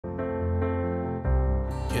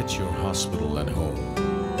Get your hospital at home.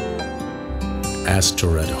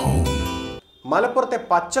 Astor at home. മലപ്പുറത്തെ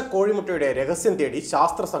പച്ച കോഴിമുട്ടയുടെ രഹസ്യം തേടി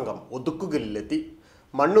ശാസ്ത്ര സംഘം ഒതുക്കുകളിലെത്തി.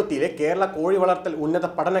 മണ്ണുത്തിയിലെ കേരള കോഴി വളർത്തൽ ഉന്നത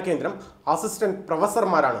പഠന കേന്ദ്രം അസിസ്റ്റന്റ്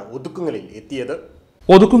പ്രൊഫസർമാരാണ് ഒതുക്കുങ്ങളിൽ എത്തിയത്.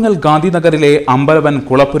 ഒതുക്കുങ്ങൽ ഗാന്ധിനഗറിലെ അമ്പലവൻ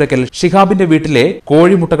കുളപ്പുരക്കൽ ഷിഹാബിന്റെ വീട്ടിലെ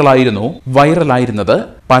കോഴിമുട്ടകളായിരുന്നു വൈറലായിരുന്നത്.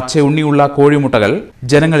 പച്ച ഉണ്ണിയുള്ള കോഴിമുട്ടകൾ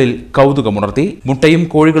ജനങ്ങളിൽ കൗതുകമുണർത്തി. മുട്ടയും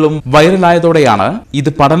കോഴികളും വൈറലായതോടെയാണ് ഇത്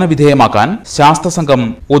പഠനവിധേയമാക്കാൻ ശാസ്ത്രസംഘം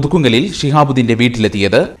ഒതുക്കുങ്ങലിൽ ഷിഹാബുദ്ദീന്റെ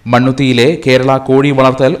വീട്ടിലെത്തിയത്. മണ്ണുത്തിയിലെ കേരള കോഴി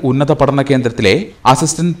വളർത്തൽ ഉന്നത പഠന കേന്ദ്രത്തിലെ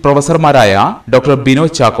assistant പ്രൊഫസർമാരായ doctor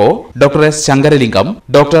Binoy Chacko, doctor S Sankaralingam,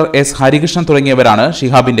 doctor S Harikrishnan തുടങ്ങിയവരാണ്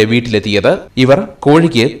ഷിഹാബിന്റെ വീട്ടിലെത്തിയത്. ഇവർ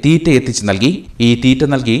കോഴിക്ക് തീറ്റ എത്തിച്ചു നൽകി. ഈ തീറ്റ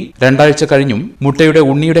നൽകി 2 ആഴ്ച കഴിഞ്ഞും മുട്ടയുടെ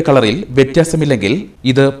ഉണ്ണിയുടെ കളറിൽ വ്യത്യാസമില്ലെങ്കിൽ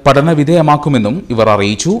ഇത് പഠനവിധേയമാക്കുമെന്നും ഇവർ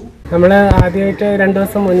അറിയിച്ചു. നമ്മൾ ആദ്യമായിട്ട് 2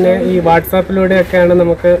 ദിവസം മുന്നേ ഈ വാട്സാപ്പിലൂടെയൊക്കെയാണ്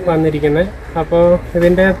നമുക്ക് വന്നിരിക്കുന്നത്. അപ്പോൾ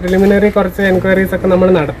ഇതിൻ്റെ പ്രിലിമിനറി കുറച്ച് എൻക്വയറീസ് ഒക്കെ നമ്മൾ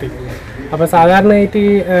നടത്തി. അപ്പോൾ സാധാരണയായിട്ട്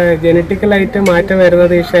ഈ ജനറ്റിക്കലായിട്ട് മാറ്റം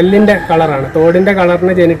വരുന്നത് ഈ ഷെല്ലിൻ്റെ കളറാണ്. തോടിൻ്റെ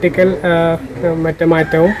കളറിന് ജനറ്റിക്കൽ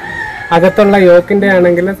മാറ്റവും അകത്തുള്ള യോക്കിൻ്റെ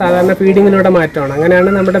ആണെങ്കിൽ സാധാരണ ഫീഡിങ്ങിലൂടെ മാറ്റമാണ്.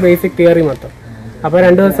 അങ്ങനെയാണ് നമ്മുടെ ബേസിക് തിയറി മൊത്തം. അപ്പോൾ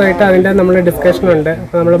 2 ദിവസമായിട്ട് അതിൻ്റെ നമ്മൾ ഡിസ്കഷനുണ്ട്.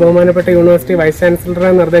 അപ്പോൾ നമ്മൾ ബഹുമാനപ്പെട്ട യൂണിവേഴ്സിറ്റി വൈസ് ചാൻസലറുടെ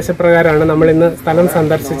നിർദ്ദേശപ്രകാരമാണ് നമ്മൾ ഇന്ന് സ്ഥലം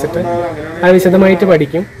സന്ദർശിച്ചിട്ട് അത് വിശദമായിട്ട്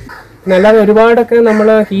പഠിക്കും. അല്ലാതെ ഒരുപാടൊക്കെ നമ്മൾ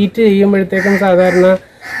ഹീറ്റ് ചെയ്യുമ്പോഴത്തേക്കും സാധാരണ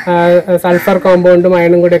സൾഫർ കോമ്പൗണ്ടും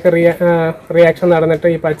അയണും കൂടെയൊക്കെ റിയാക്ഷൻ നടന്നിട്ട്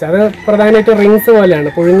ഈ പച്ച അത് പ്രധാനമായിട്ട് റിങ്സ് പോലെയാണ്.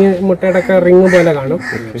 പുഴുങ്ങി മുട്ടയുടെ ഒക്കെ റിങ് പോലെ കാണും.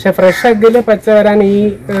 പക്ഷെ ഫ്രഷ് എഗ്ഗിൽ പച്ച വരാൻ ഈ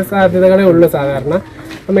സാധ്യതകളേ ഉള്ളൂ സാധാരണ.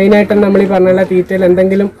 മെയിനായിട്ട് നമ്മൾ ഈ പറഞ്ഞ തീറ്റയിൽ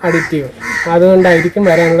എന്തെങ്കിലും അഡിറ്റീവ് അതുകൊണ്ടായിരിക്കും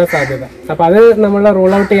വരാനുള്ള സാധ്യത. അപ്പോൾ അത് നമ്മൾ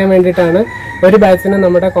റൂൾ ഔട്ട് ചെയ്യാൻ വേണ്ടിയിട്ടാണ് ഒരു ബാച്ചിന്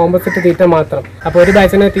നമ്മുടെ കോമ്പോസിറ്റ് തീറ്റ മാത്രം. അപ്പോൾ ഒരു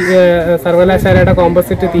ബാച്ചിന് സർവകലാശാലയുടെ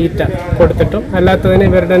കോമ്പോസിറ്റ് തീറ്റ കൊടുത്തിട്ടും അല്ലാത്തതിന്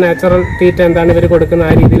ഇവരുടെ നാച്ചുറൽ തീറ്റ എന്താണ് ഇവർ കൊടുക്കുന്ന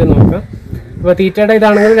ആ രീതിയിൽ നോക്കാം. അപ്പോൾ തീറ്റയുടെ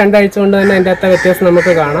ഇതാണെങ്കിൽ 2 ആഴ്ച കൊണ്ട് തന്നെ അതിൻ്റെ അകത്തെ വ്യത്യാസം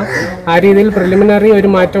നമുക്ക് കാണാം. ആ രീതിയിൽ പ്രിലിമിനറി ഒരു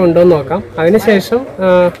മാറ്റം ഉണ്ടോ എന്ന് നോക്കാം. അതിനുശേഷം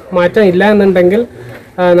മാറ്റം ഇല്ല എന്നുണ്ടെങ്കിൽ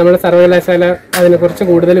നമ്മൾ സർവകലാശാല അതിനെക്കുറിച്ച്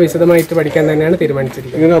കൂടുതൽ വിശദമായിട്ട് പഠിക്കാൻ തന്നെയാണ്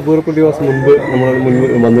തീരുമാനിച്ചിരിക്കുന്നത്.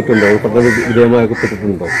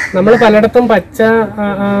 നമ്മൾ പലയിടത്തും പച്ച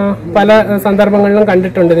പല സന്ദർഭങ്ങളിലും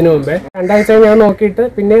കണ്ടിട്ടുണ്ട് ഇതിനു മുമ്പേ. 2 ആഴ്ച ഞാൻ നോക്കിയിട്ട്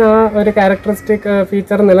പിന്നെ ആ ഒരു ക്യാരക്ടറിസ്റ്റിക്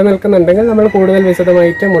ഫീച്ചർ നിലനിൽക്കുന്നുണ്ടെങ്കിൽ നമ്മൾ കൂടുതൽ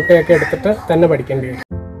വിശദമായിട്ട് മുട്ടയൊക്കെ എടുത്തിട്ട് തന്നെ പഠിക്കേണ്ടി വരും.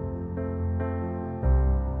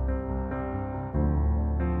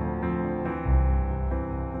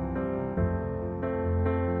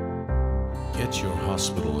 Get your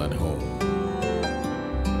hospital at home.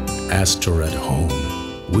 Astor at home.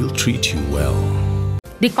 We'll treat you well.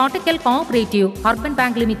 The Kottakkal Cooperative Urban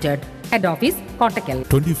Bank Limited. Head office, Kottakkal.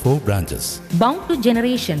 24 branches. Bound to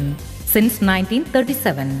generation since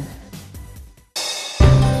 1937.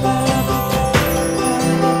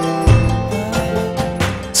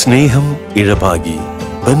 സ്നേഹം ഇഴപാകി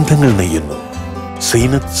ബന്ധങ്ങൾ നെയ്യുന്നു.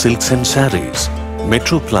 Zeenath silks and saris,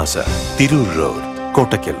 metro Plaza, Tirur road,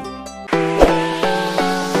 Kottakkal.